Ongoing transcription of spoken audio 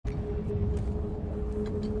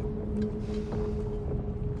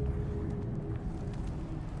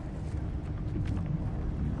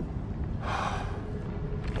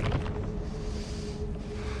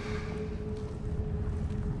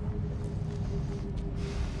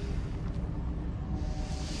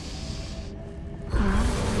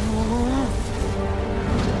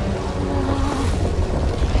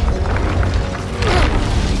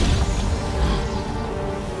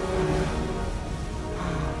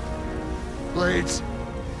Blades.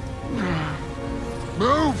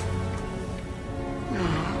 Move!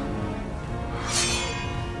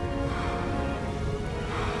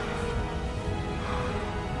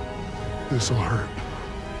 This'll hurt.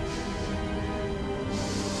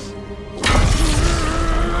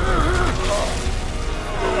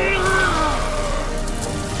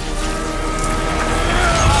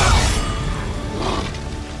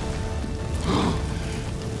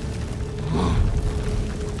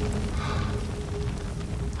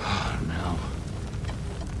 Now,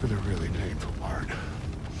 for the really painful part.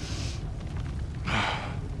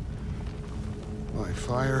 My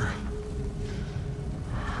fire,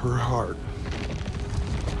 her heart.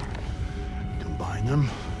 Combine them,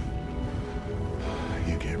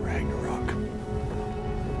 you get Ragnarok.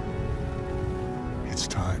 It's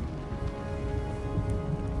time.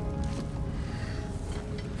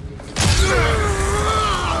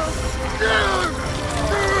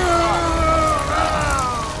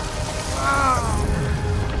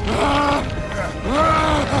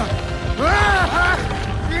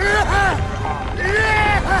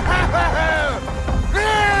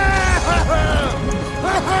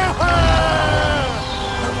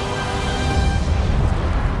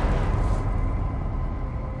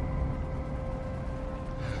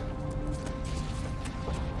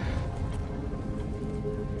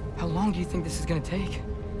 How long do you think this is gonna take?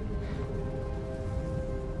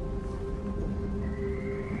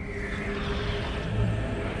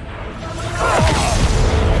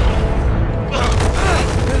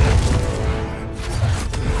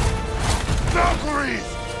 Valkyries!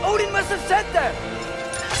 Odin must have sent them!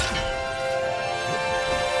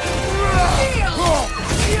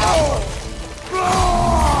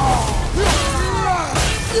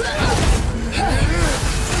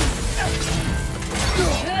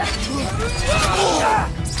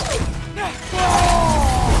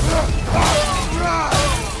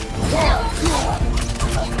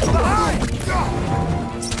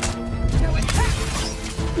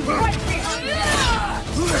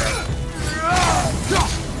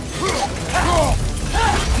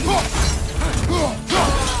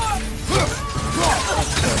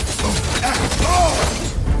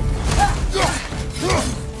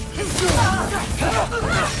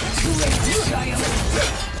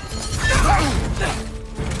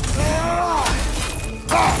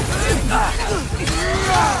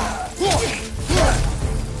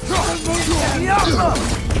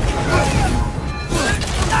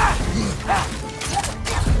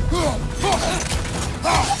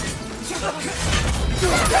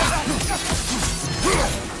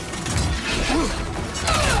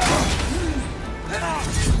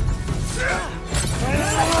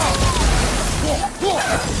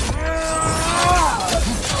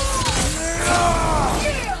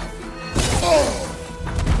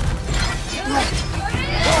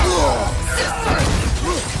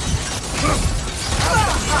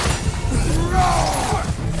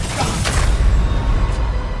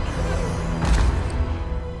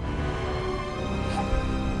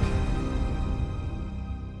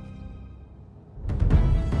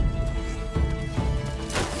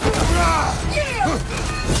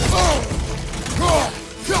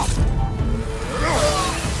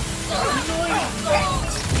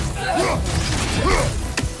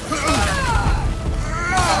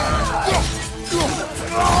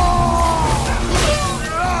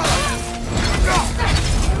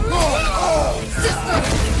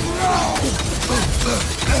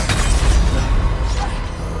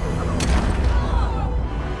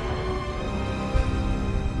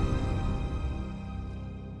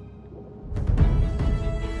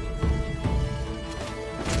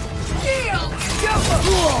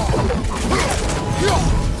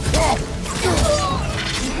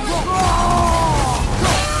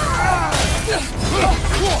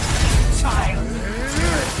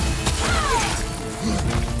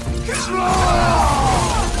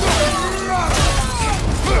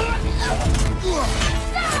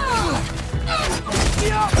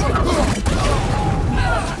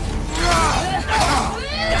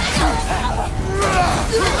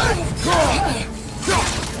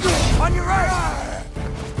 On your right!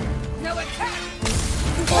 No attack!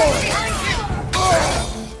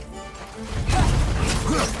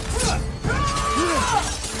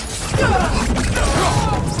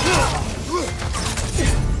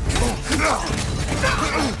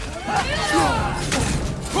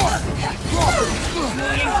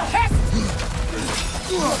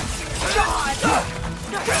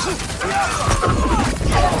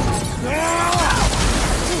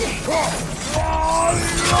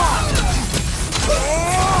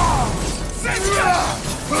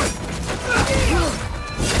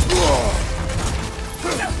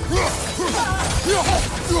 We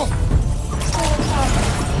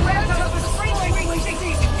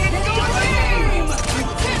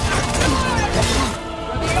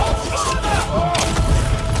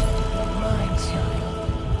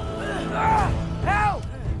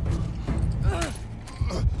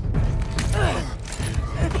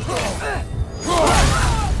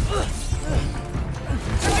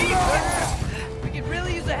could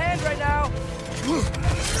really use a hand right now.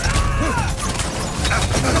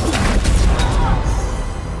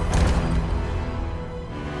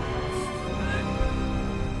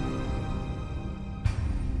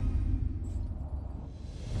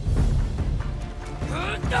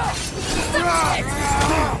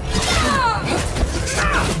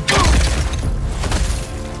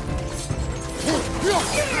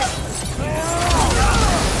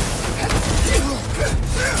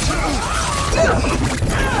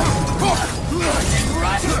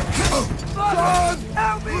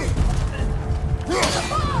 Help me!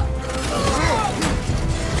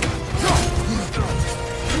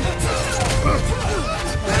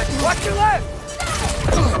 Watch your left!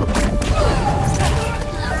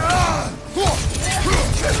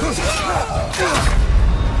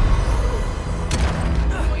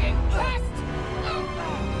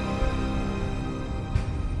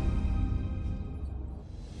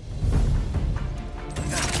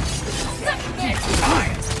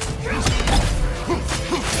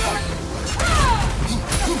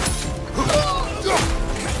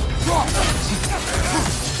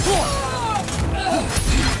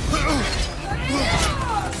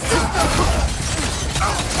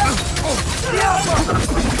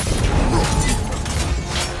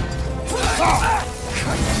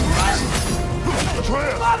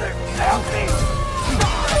 Mother, help me!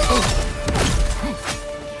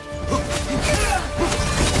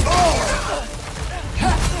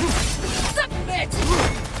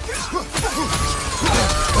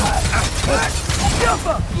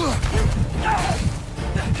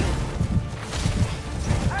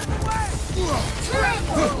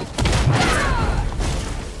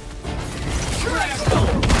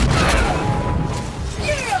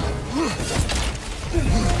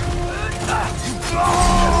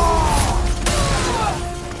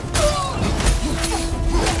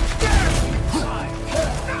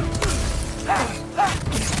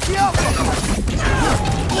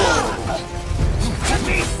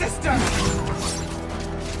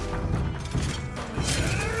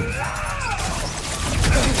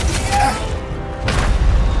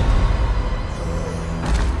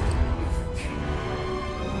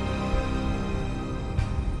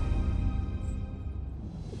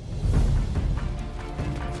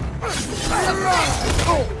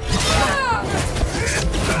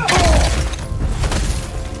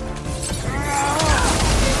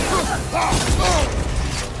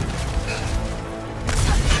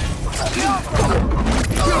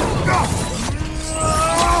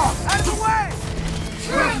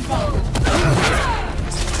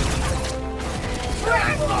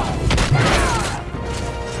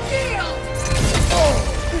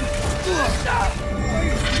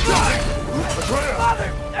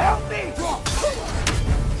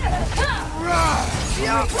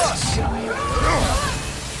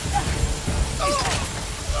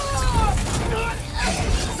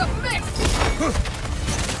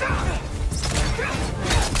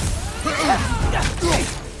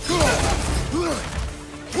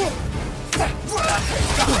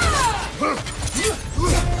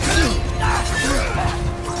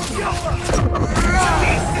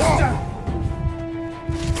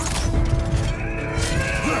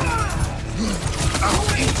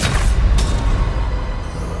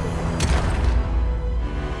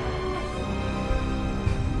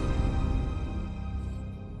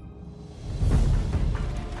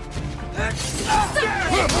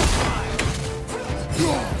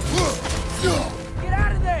 Get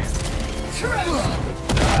out of there!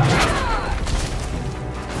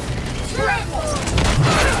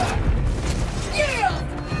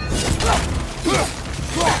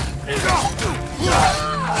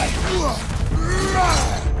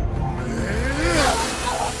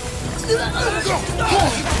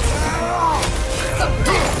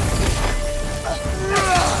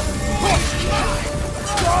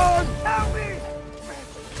 John, help me!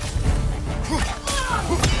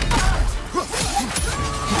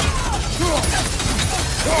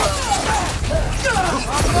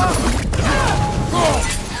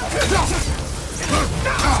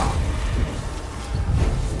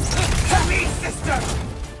 Help me, sister!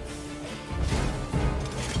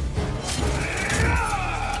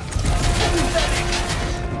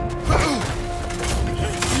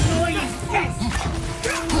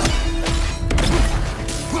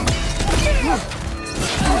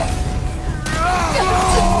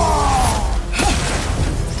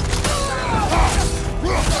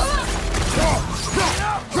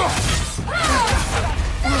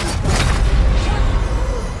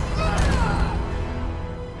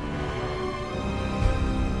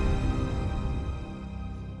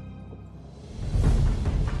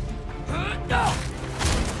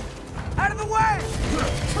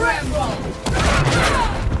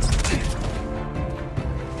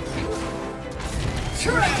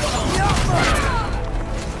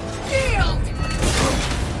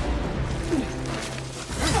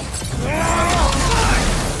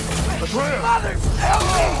 Mother, help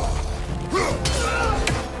me!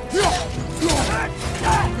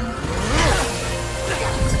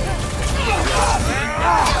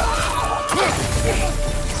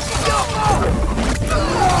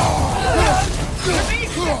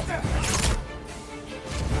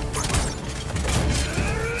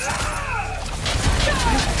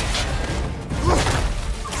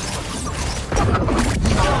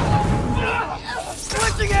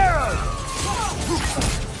 Switching arrows!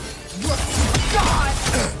 God!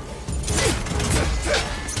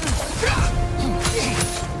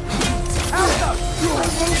 Out of!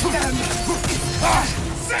 Remove them!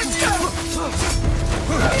 Send them!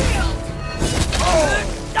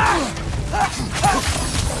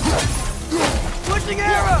 Switching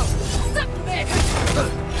arrows! Submit!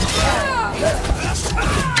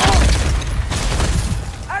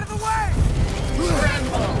 Out of the way!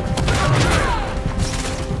 Tremble!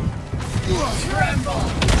 Tremble!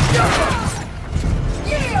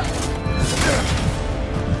 Yield!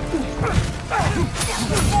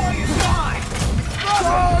 Before you die!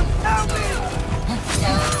 God, help me!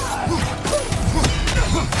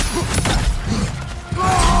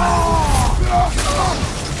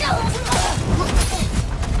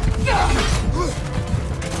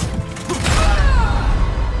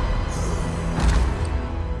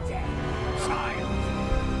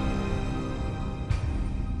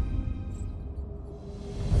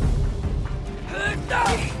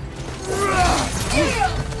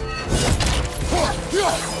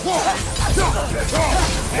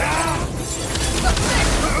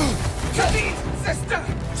 Come in, sister!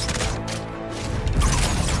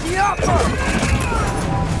 The upper!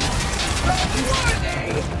 Worthy!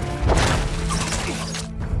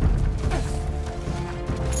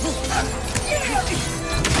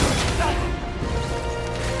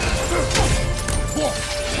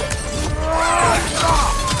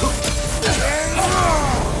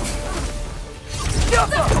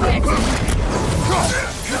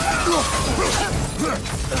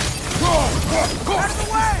 Out of the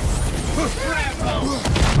way!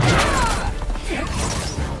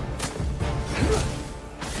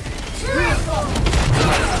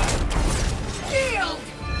 Yield!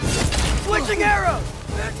 Switching arrows!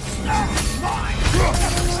 Mine!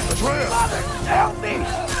 Mother, help me!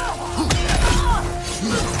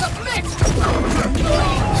 Submit!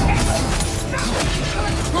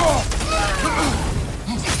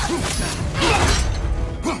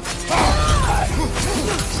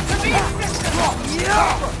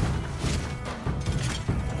 Yeah!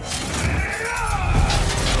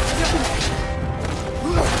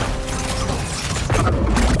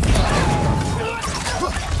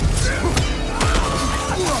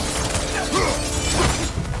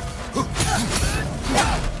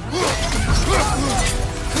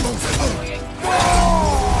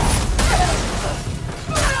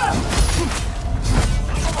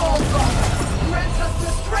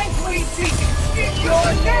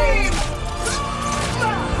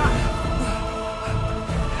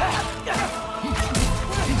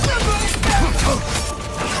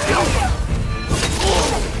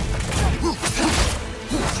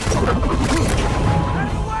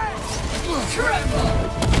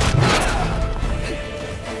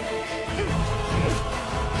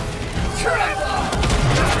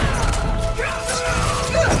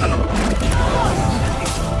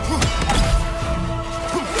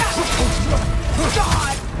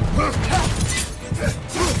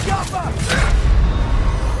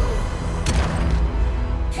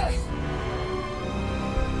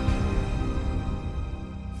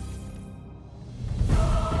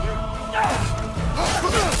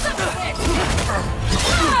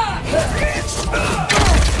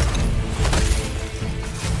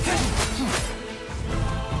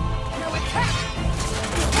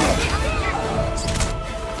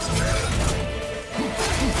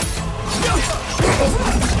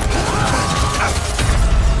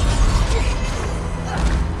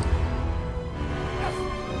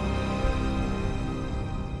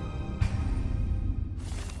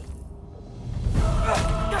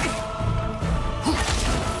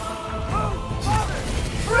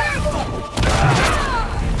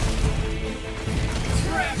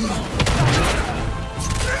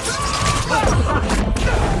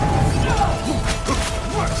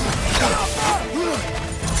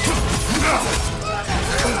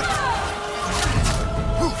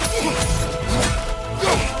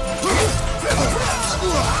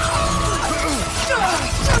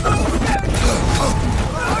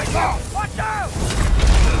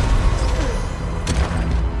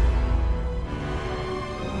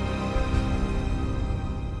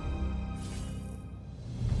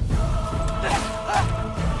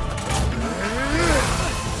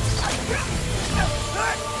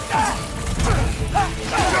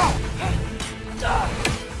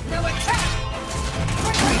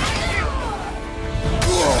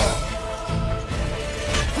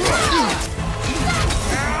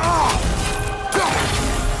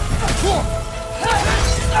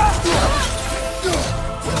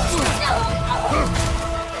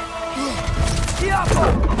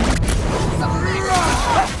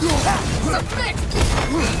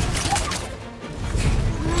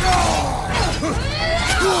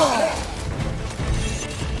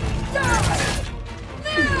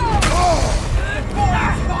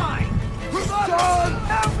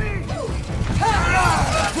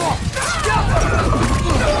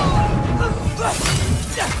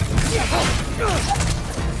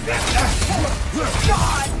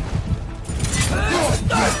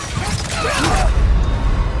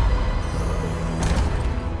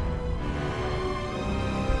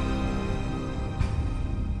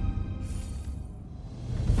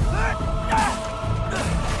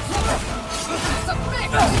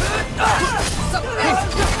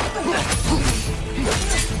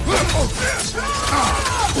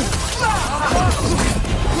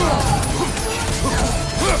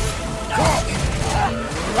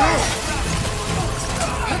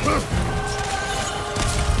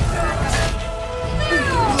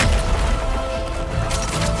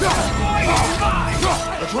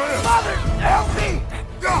 Help me!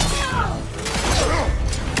 Get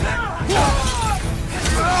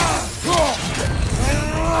out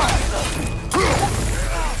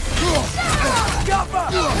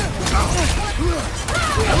of there!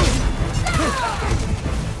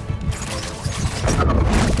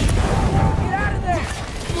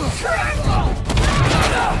 Tremble!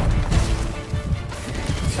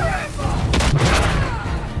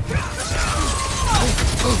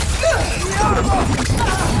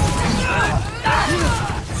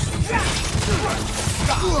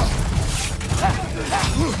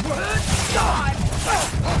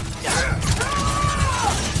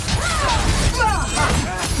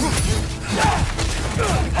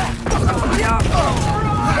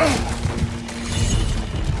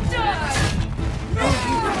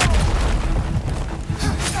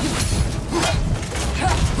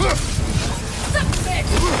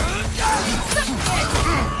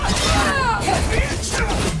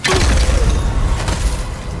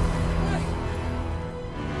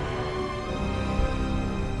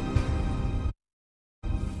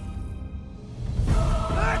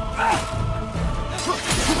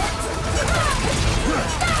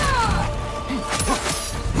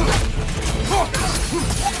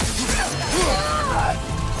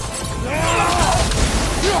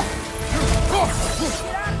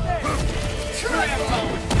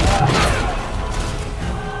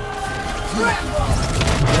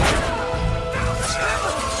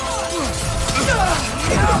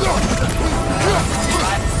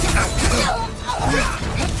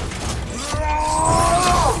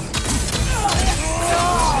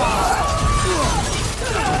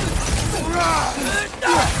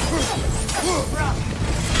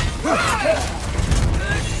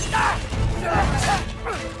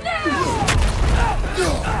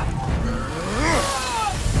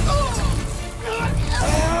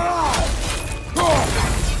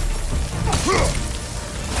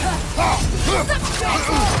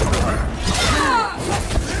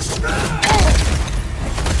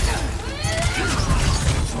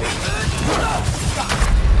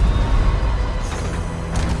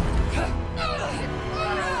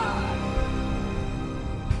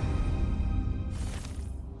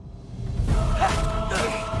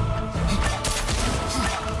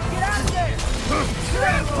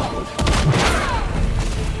 Tremble!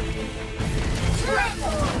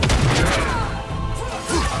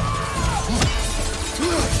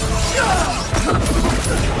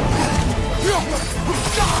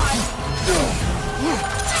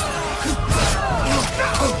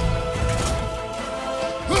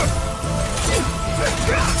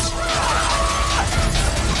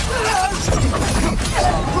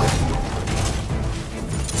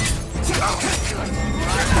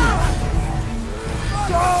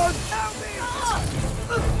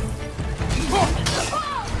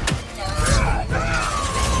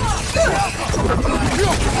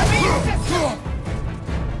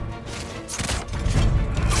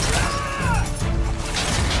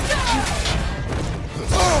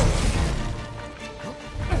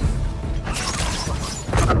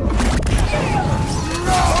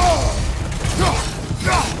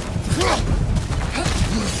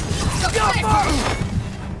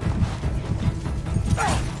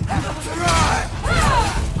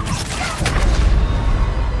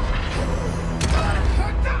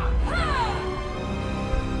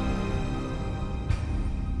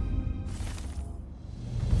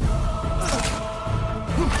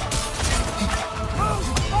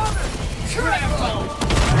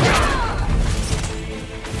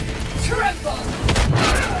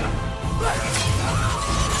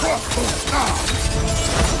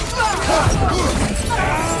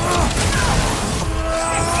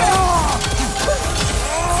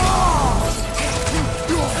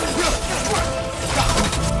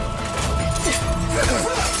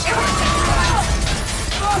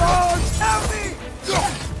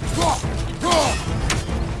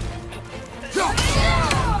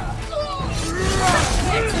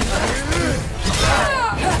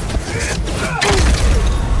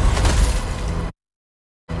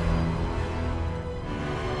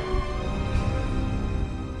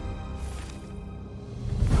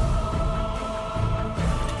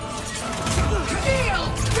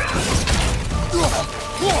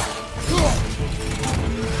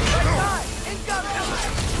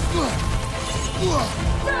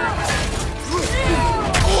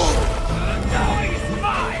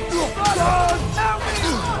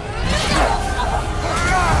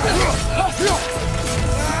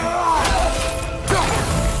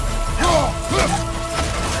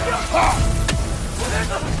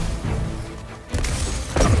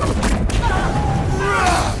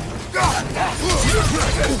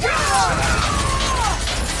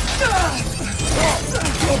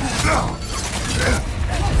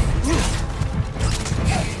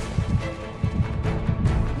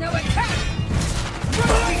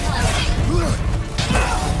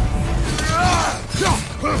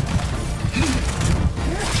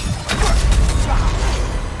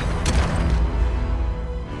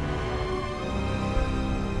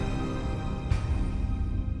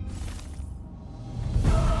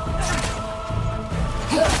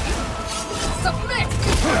 Submit!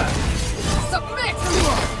 Submit!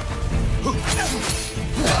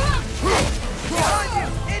 Behind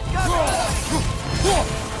you!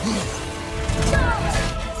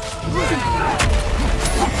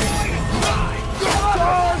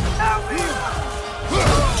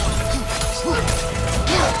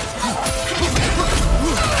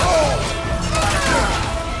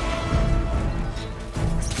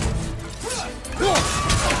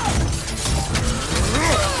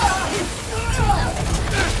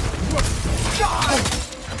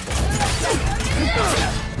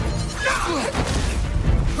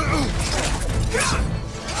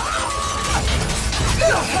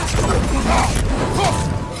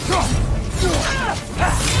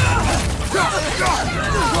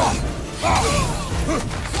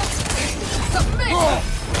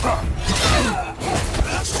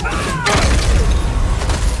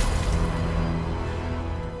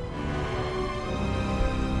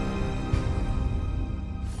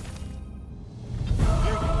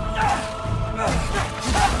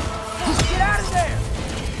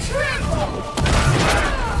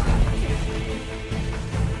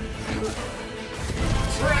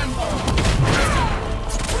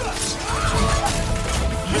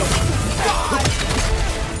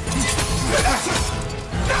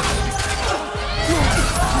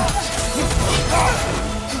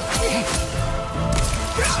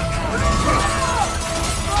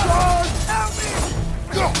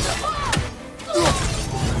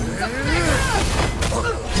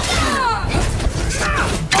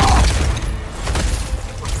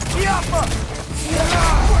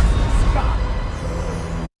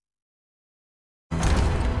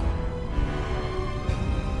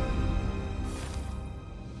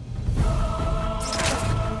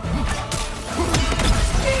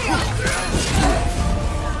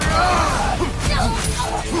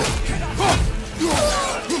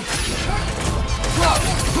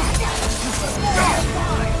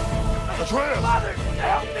 Father,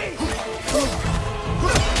 help me!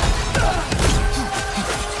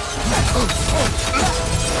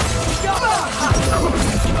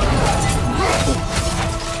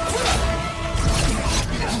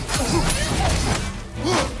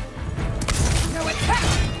 Now attack!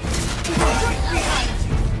 Right behind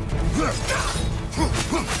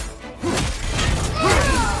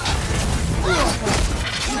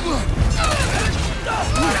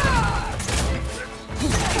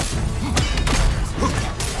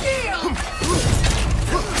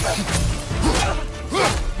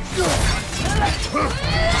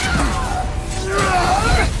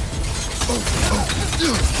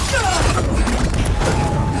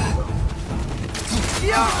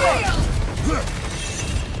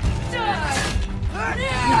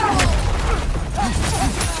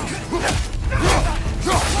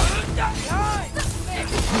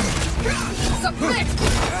Submit!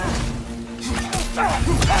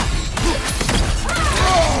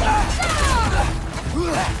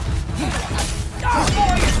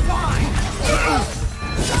 Boy is fine!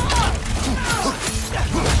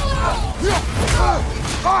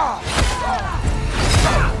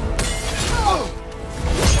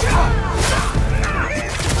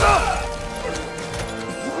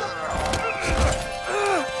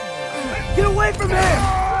 Get away from him!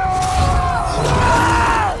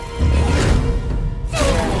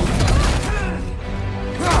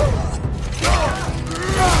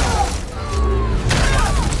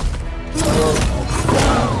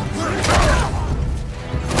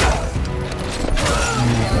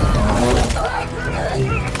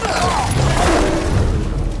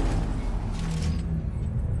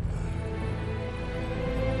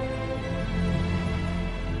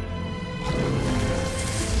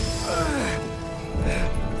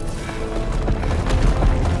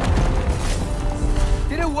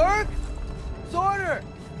 Did it work? Sorter!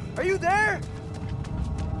 Are you there?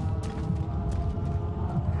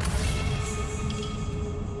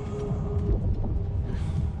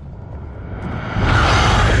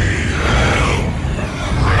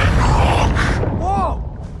 Whoa!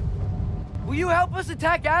 Will you help us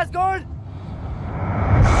attack Asgard?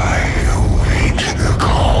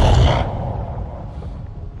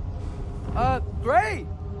 Great!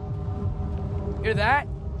 Hear that?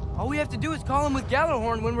 All we have to do is call him with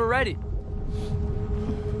Gjallarhorn when we're ready.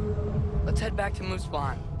 Let's head back to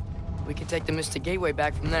Moospawn. We can take the Mystic Gateway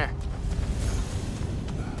back from there.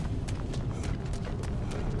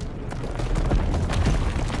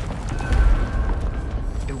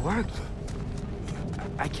 It worked.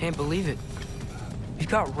 I can't believe it. We've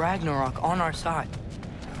got Ragnarok on our side.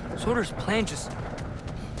 Sorter's plan just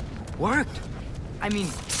worked. I mean,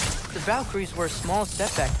 the Valkyries were a small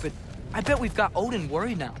setback, but I bet we've got Odin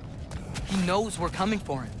worried now. He knows we're coming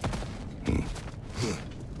for him.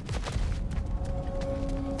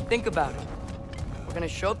 Think about it. We're gonna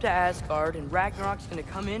show up to Asgard, and Ragnarok's gonna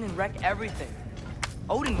come in and wreck everything.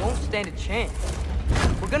 Odin won't stand a chance.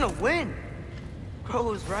 We're gonna win.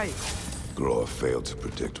 Groa was right. Groa failed to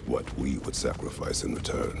predict what we would sacrifice in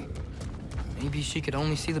return. Maybe she could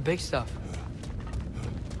only see the big stuff.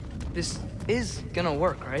 This is gonna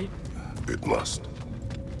work, right? It must.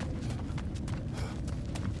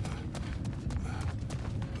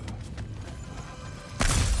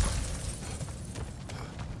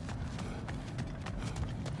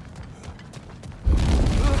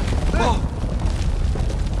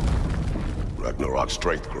 Ragnarok's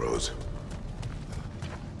strength grows.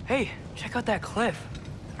 Hey, check out that cliff.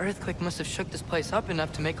 The earthquake must have shook this place up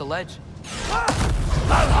enough to make a ledge.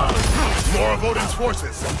 More of Odin's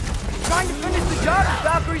forces! Trying to finish the job as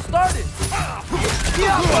Valkyrie started! You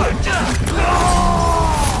okay? Behind you!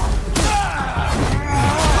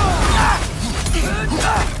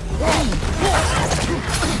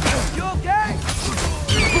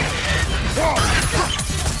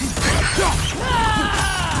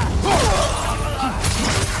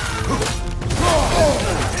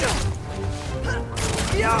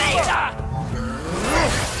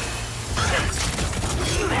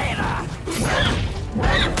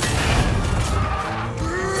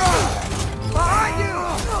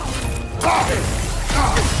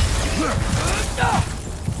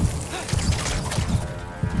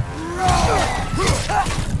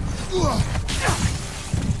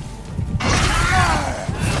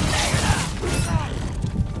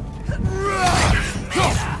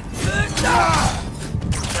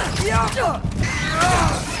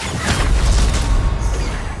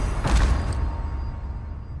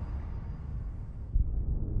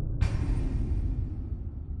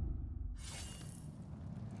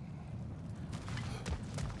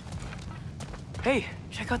 Hey,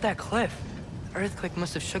 check out that cliff. The earthquake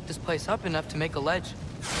must have shook this place up enough to make a ledge.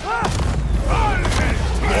 More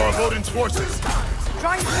of Odin's forces!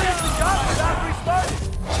 Trying to finish the job as Valkyrie started!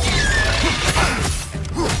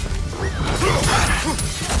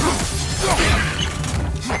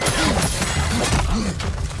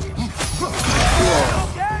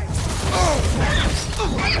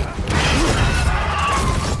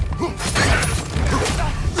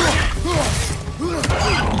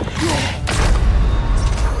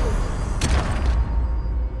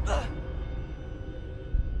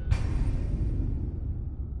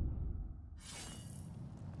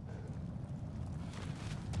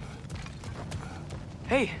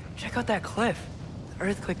 Hey, check out that cliff. The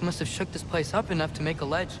earthquake must have shook this place up enough to make a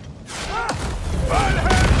ledge.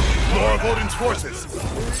 More of Odin's forces!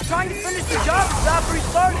 Trying to finish the job as Valkyrie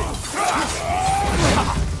started!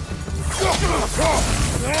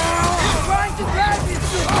 Trying to drag me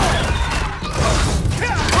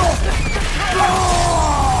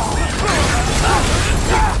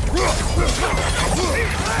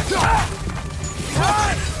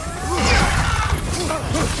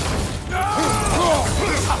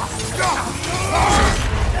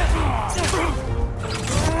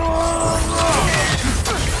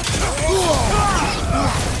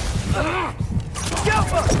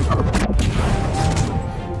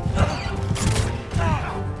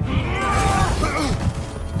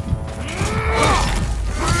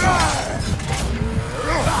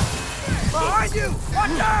behind you!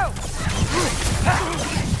 Watch out!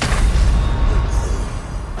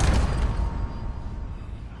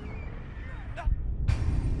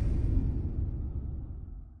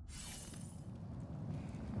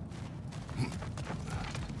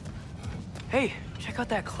 Hey, check out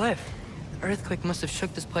that cliff. The earthquake must have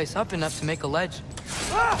shook this place up enough to make a ledge.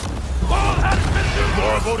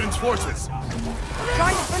 More of Odin's forces!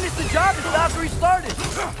 Trying to finish the job as Valkyrie started!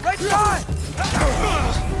 Right side!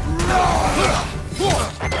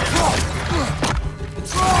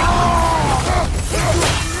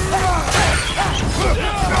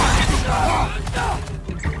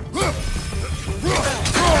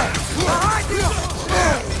 Behind you!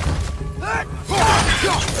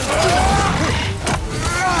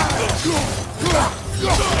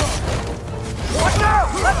 Watch out!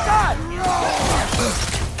 Left side!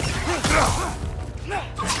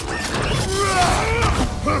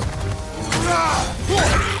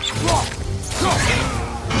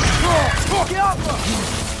 Get off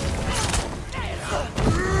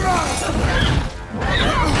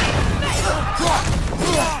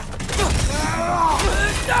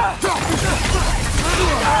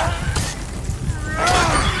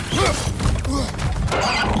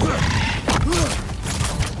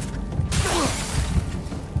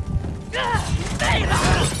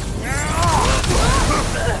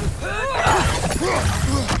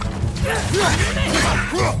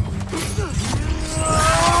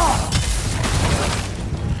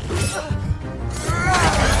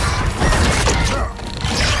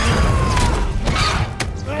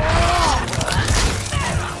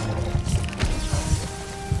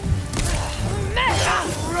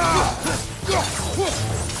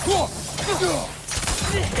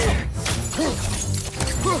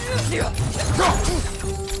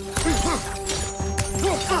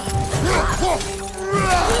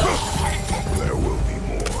There will be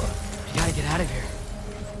more. We gotta get out of here.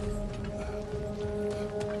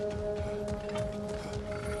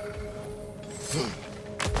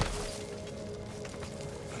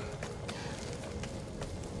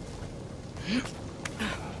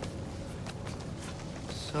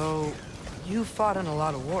 So, you fought in a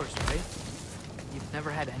lot of wars, right? You've never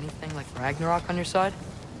had anything like Ragnarok on your side?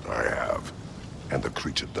 I have. And the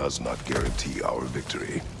creature does not guarantee our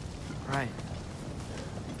victory. Right.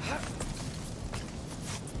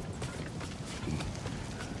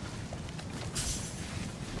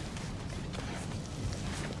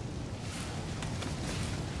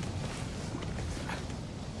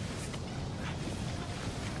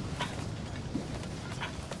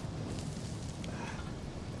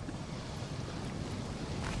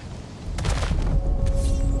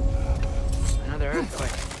 Another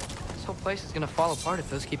earthquake. This whole place is gonna fall apart if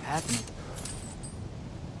those keep happening.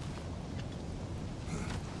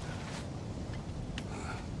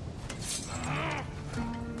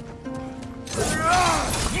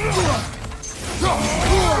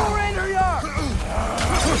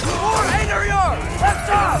 Left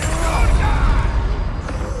off!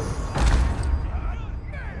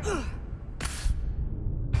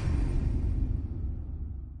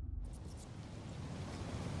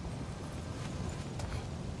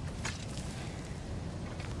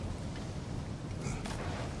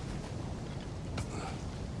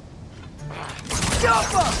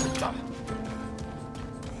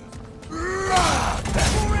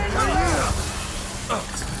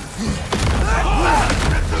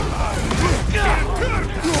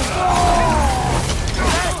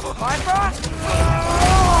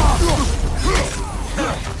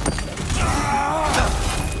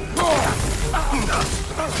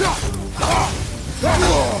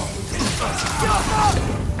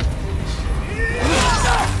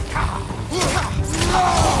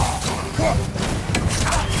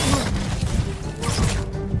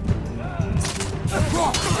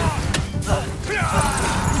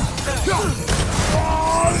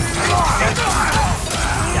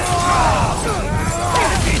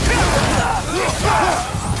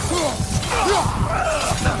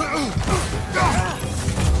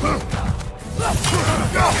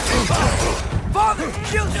 Father,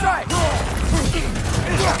 shield strike!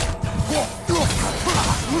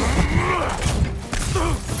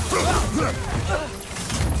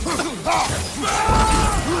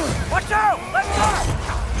 Watch out! Left side!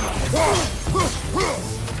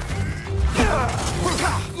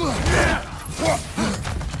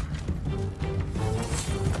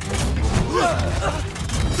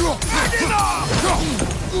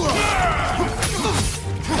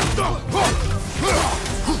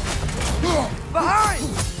 Behind!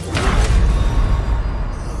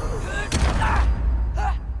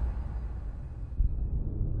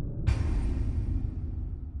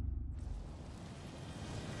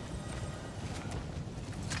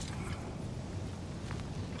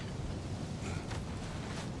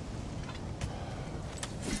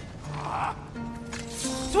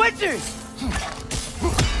 Switchers!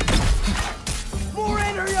 More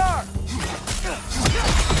enter yard!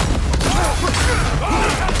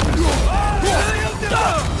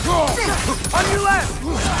 On your left!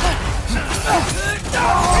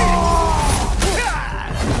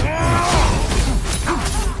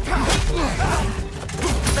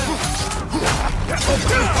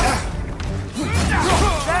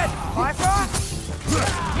 Dead! Bifrost?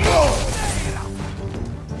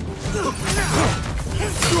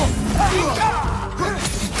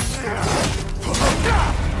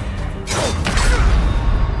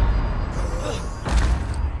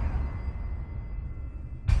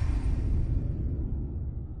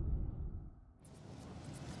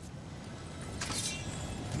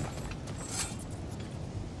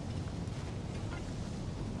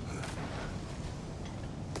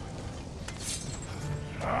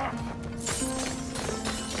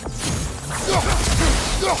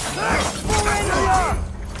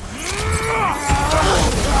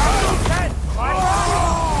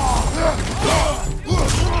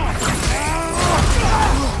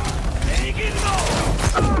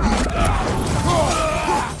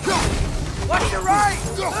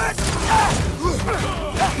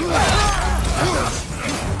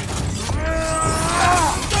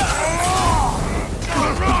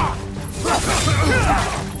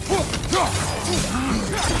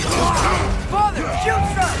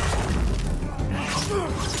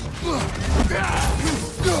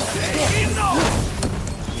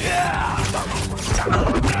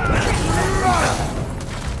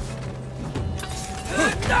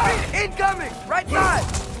 Incoming! Right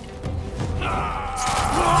side!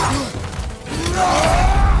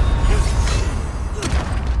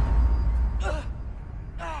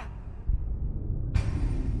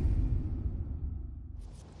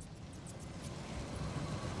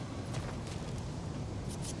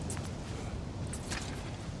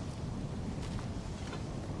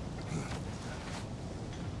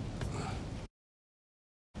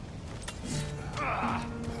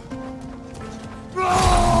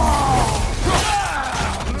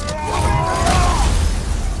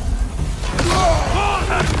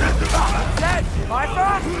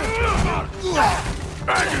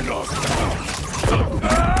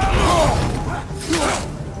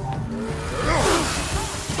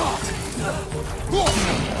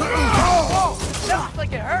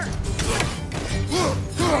 Like it hurt.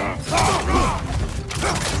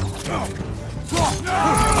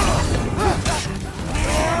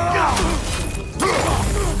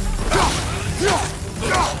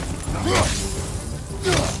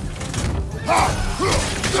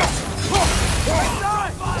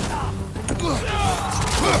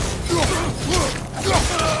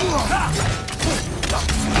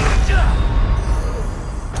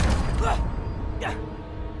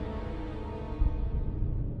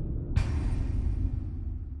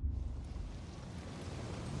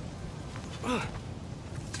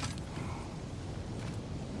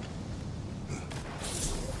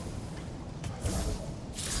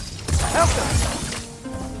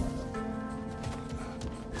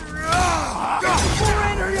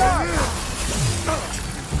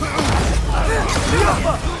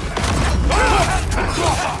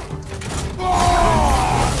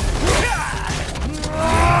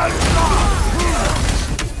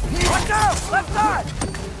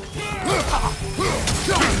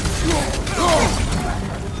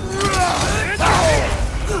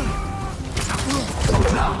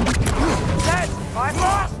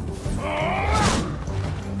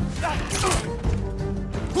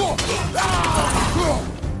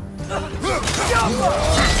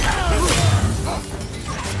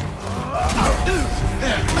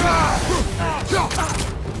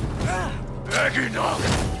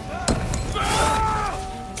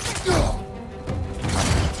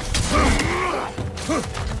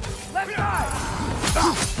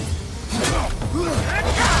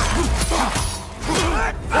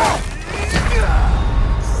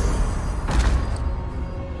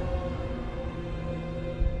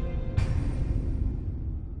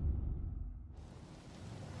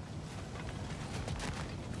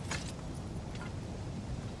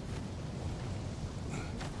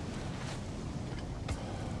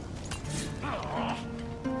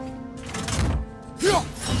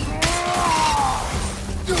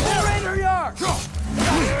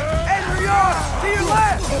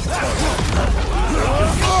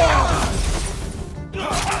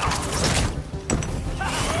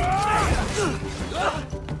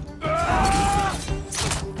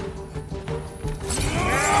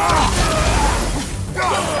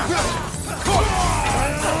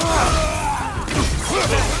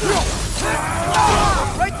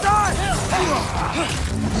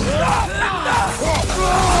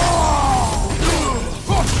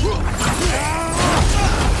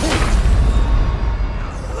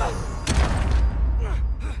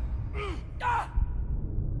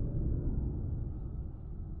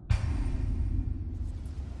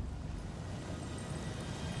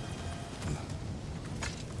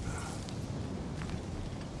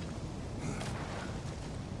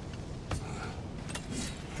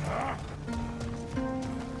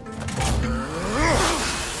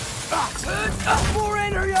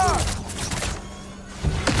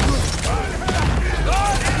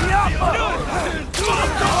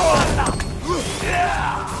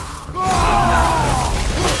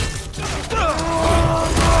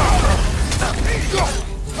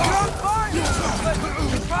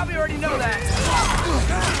 Probably already know that.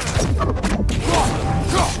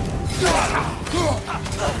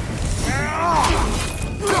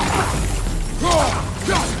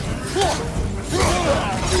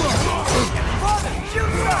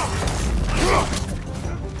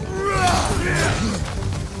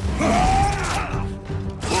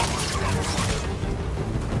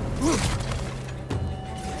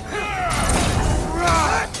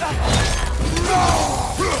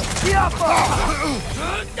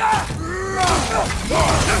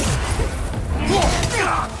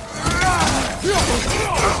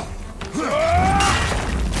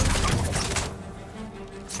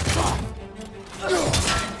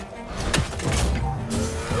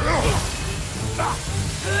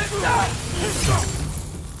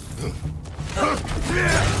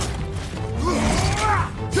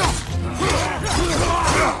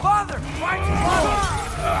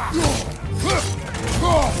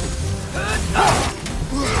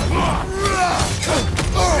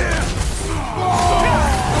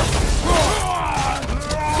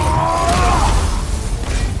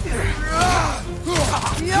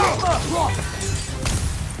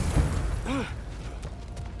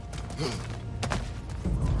 Got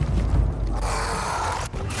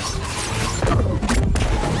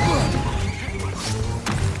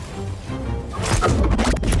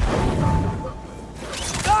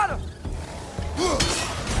him!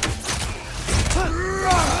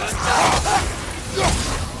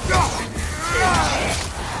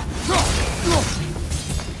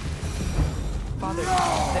 Father,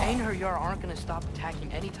 the Einherjar aren't gonna stop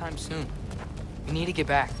attacking anytime soon. We need to get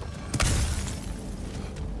back.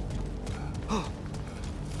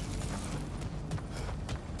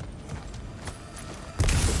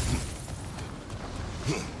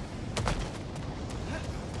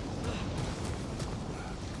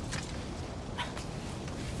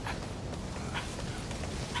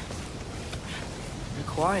 You're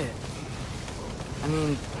quiet. I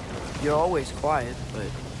mean, you're always quiet, but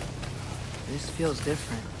this feels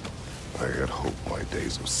different. I had hoped my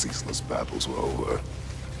days of ceaseless battles were over.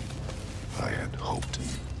 I had hoped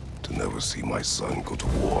to never see my son go to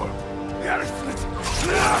war.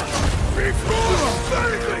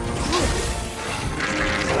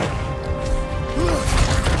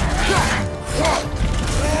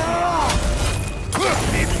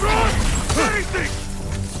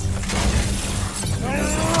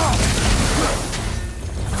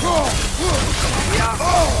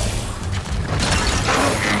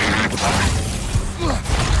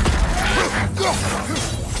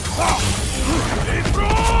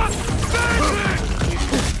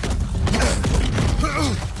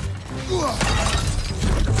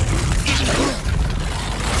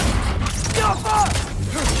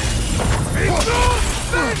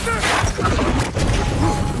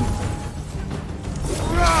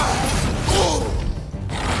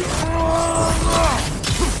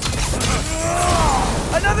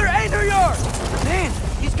 Another Einherjar! Man,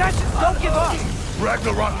 these guys just don't give up.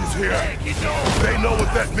 Ragnarök is here. They know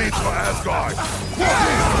what that means for Asgard.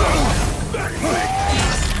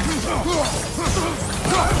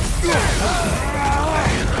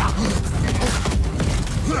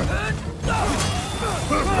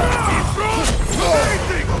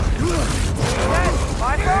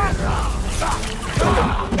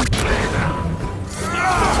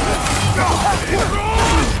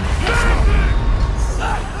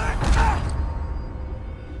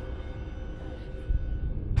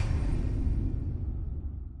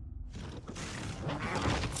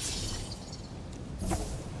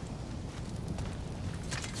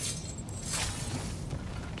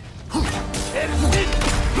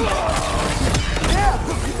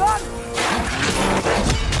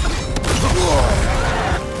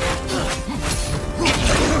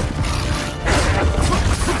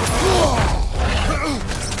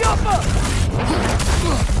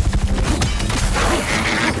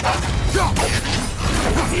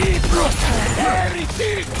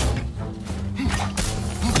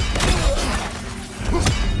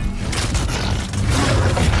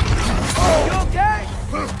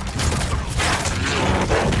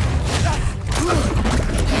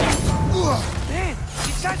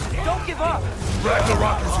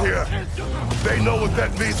 Ragnarök is here. They know what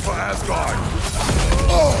that means for Asgard.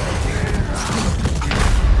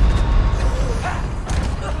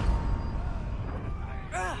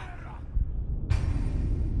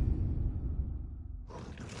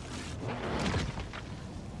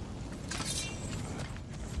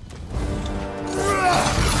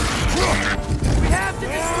 We have to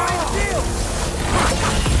destroy the shield!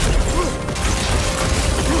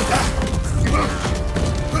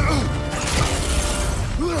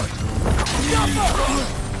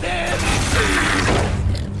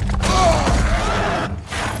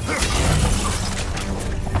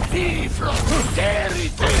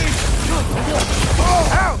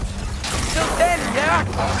 Ouch! Still standing, yeah?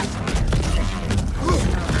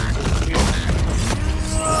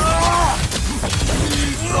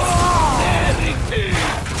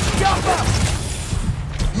 Jump up!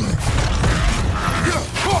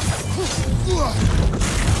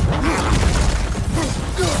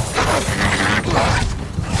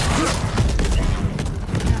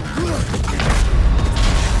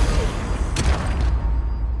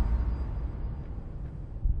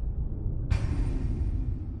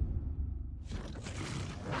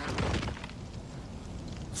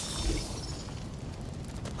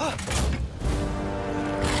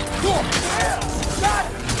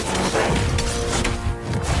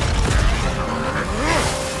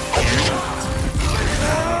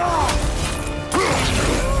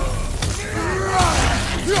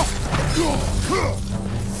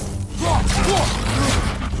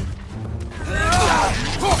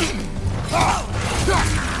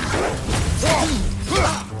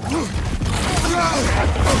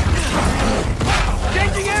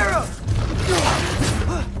 Changing arrows!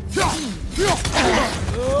 Don't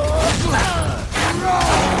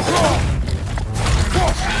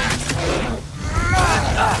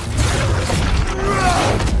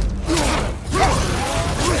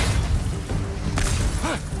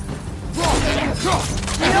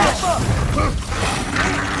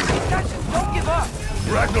give up!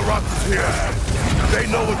 Ragnarök is here. They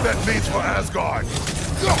know what that means for Asgard.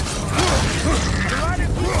 The rider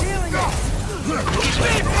keeps healing it!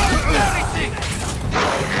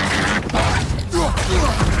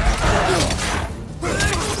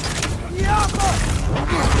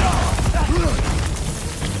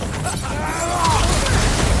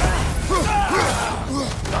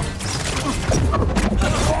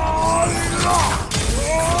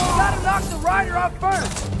 Gotta knock the rider off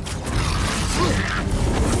first!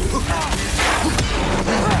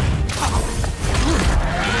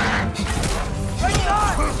 Right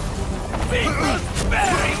side!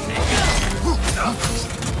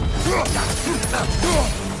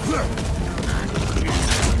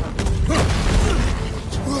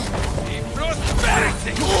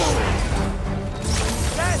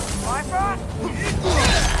 Yes, Bifrost?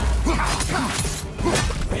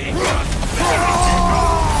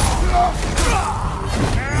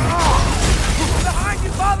 Behind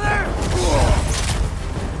you, father!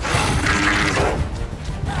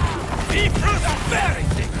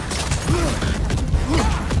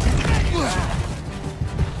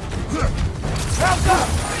 Round up!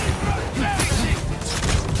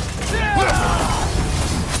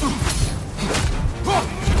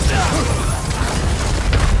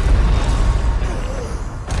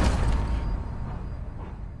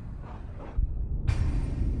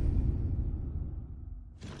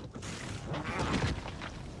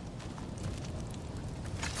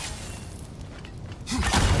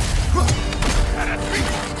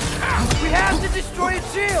 We have to destroy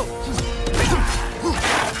its shield!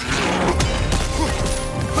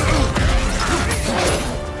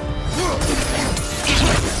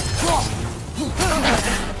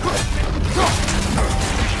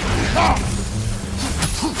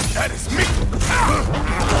 That is me!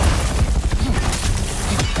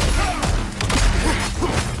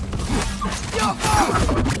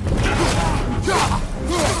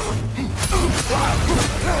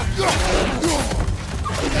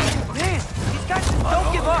 Man, these guys just don't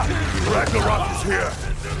give up! Ragnarök is here.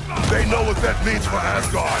 They know what that means for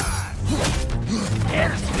Asgard.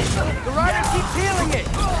 The rider keeps healing it!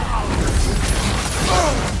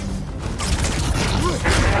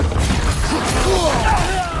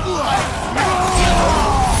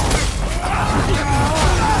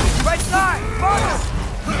 Right side! Fire!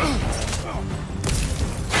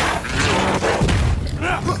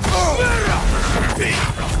 Okay?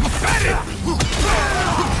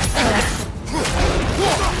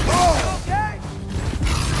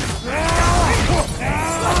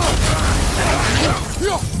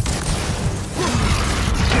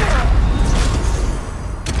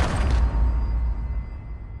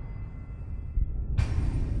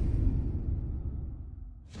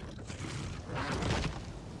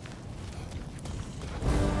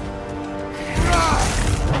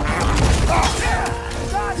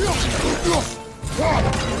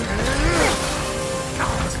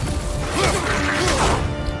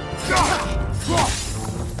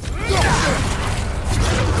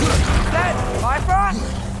 Dead! Bifrost?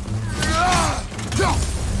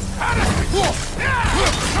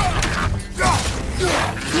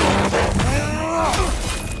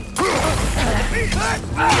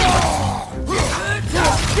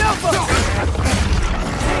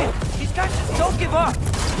 These guys just don't give up!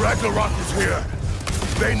 Ragnarök is here.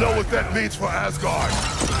 They know what that means for Asgard.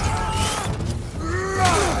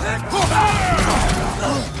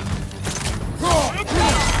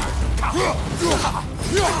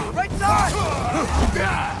 Right side!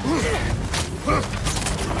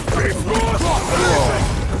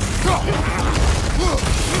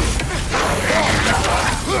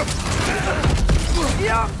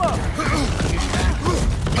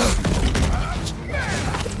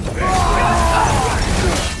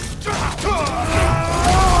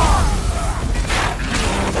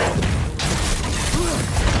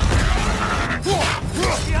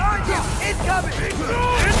 Behind you! Incoming!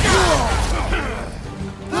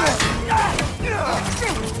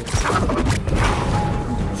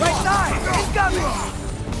 Right side! Incoming!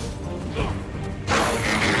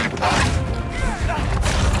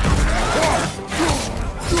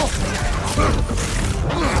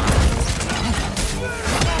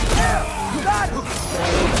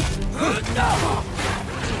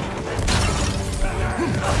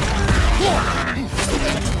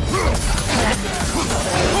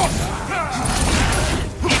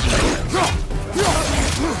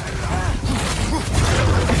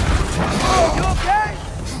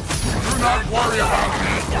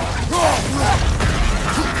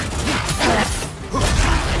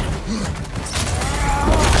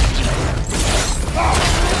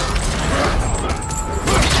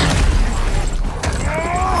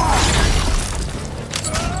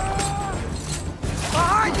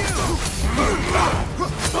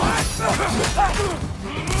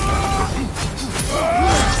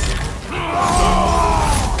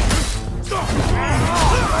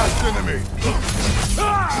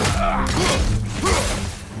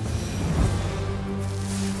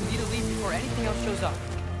 anything else shows up.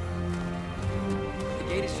 The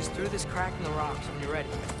gate is just through this crack in the rocks when you're ready.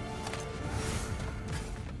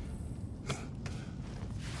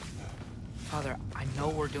 Father, I know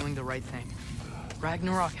we're doing the right thing.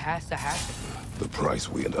 Ragnarok has to happen. The price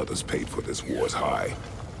we and others paid for this war is high.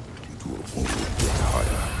 It will only get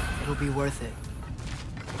higher. It'll be worth it.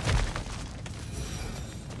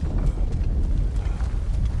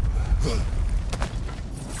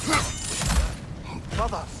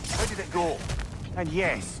 Brother, how did it go? And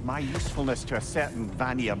yes, my usefulness to a certain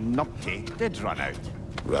Vanir numpty did run out.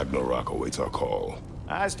 Ragnarok awaits our call.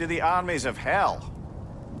 As do the armies of hell.